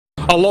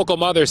A local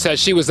mother says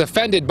she was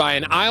offended by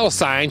an aisle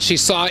sign she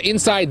saw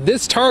inside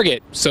this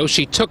Target, so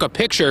she took a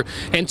picture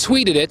and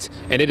tweeted it,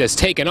 and it has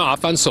taken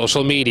off on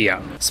social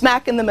media.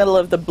 Smack in the middle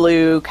of the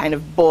blue kind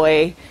of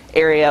boy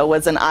area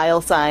was an aisle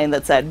sign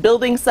that said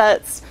building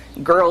sets,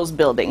 girls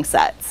building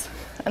sets.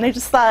 And I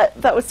just thought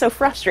that was so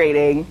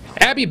frustrating.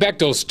 Abby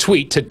Bechtel's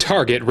tweet to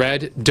Target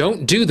read,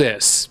 "Don't do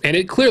this," and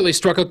it clearly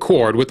struck a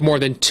chord with more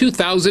than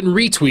 2,000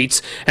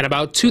 retweets and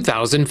about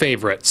 2,000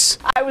 favorites.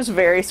 I was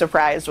very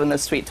surprised when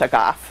this tweet took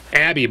off.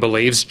 Abby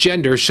believes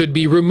gender should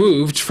be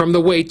removed from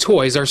the way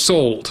toys are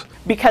sold.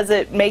 Because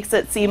it makes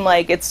it seem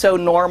like it's so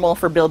normal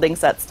for building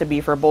sets to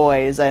be for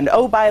boys, and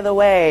oh, by the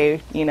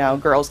way, you know,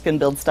 girls can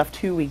build stuff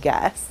too, we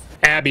guess.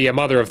 Abby, a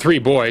mother of 3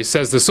 boys,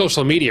 says the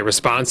social media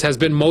response has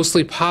been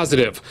mostly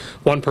positive.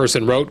 One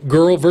person wrote,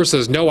 "Girl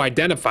versus no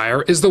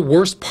identifier is the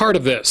worst part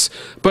of this."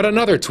 But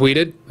another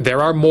tweeted,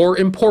 "There are more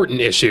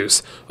important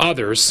issues."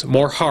 Others,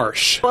 more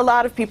harsh. A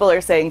lot of people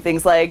are saying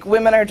things like,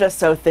 women are just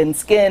so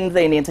thin-skinned,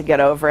 they need to get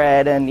over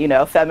it, and, you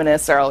know,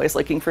 feminists are always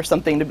looking for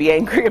something to be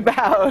angry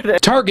about.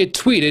 Target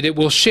tweeted it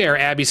will share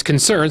Abby's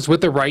concerns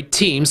with the right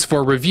teams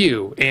for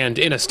review, and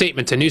in a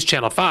statement to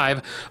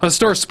NewsChannel5, a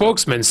store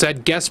spokesman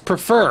said guests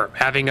prefer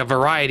having a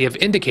variety of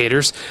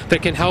indicators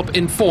that can help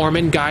inform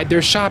and guide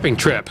their shopping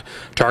trip.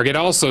 Target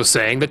also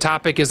saying the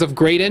topic is of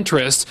great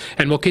interest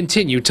and will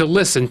continue to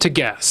listen to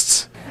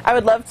guests. I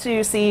would love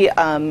to see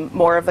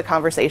more of the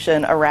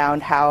conversation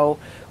around how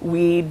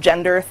we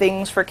gender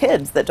things for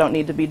kids that don't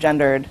need to be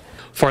gendered.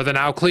 For the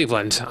Now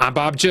Cleveland, I'm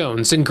Bob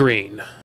Jones in Green.